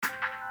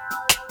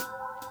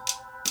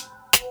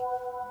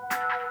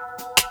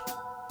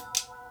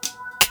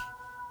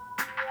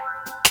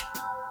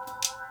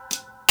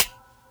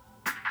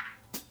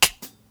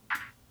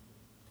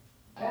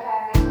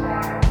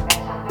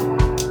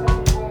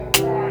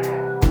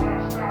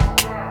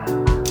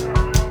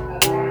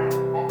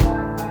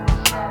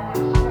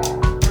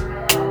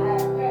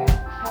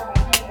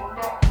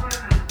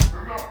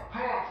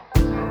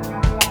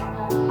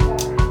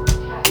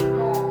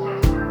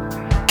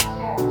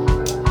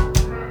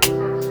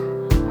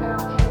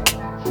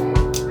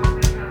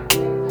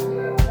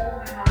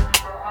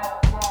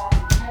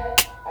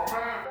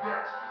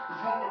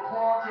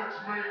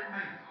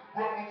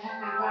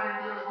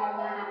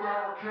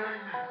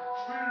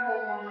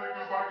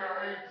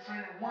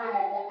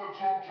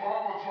truck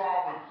driver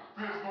driving,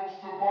 there's no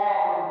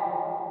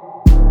surviving.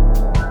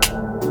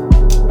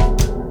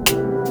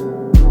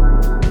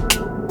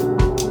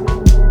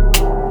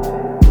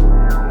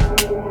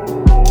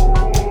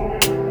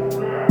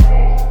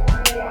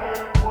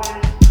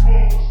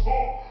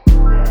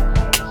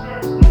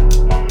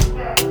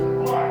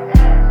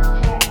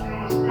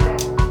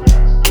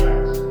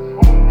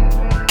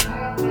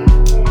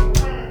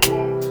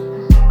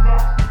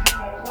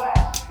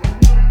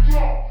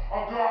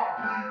 I got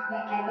beef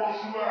with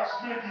commercial ass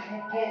niggas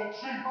with gold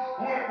teeth,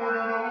 living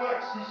in a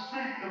Lexus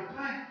and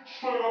beat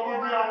straight up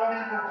and down, don't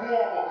even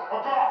bother. I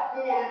got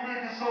 40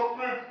 niggas up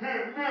in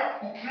here now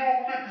who kill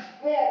niggas'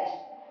 fathers.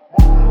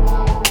 My girl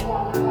on the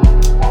rocky,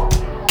 rocky, rocky.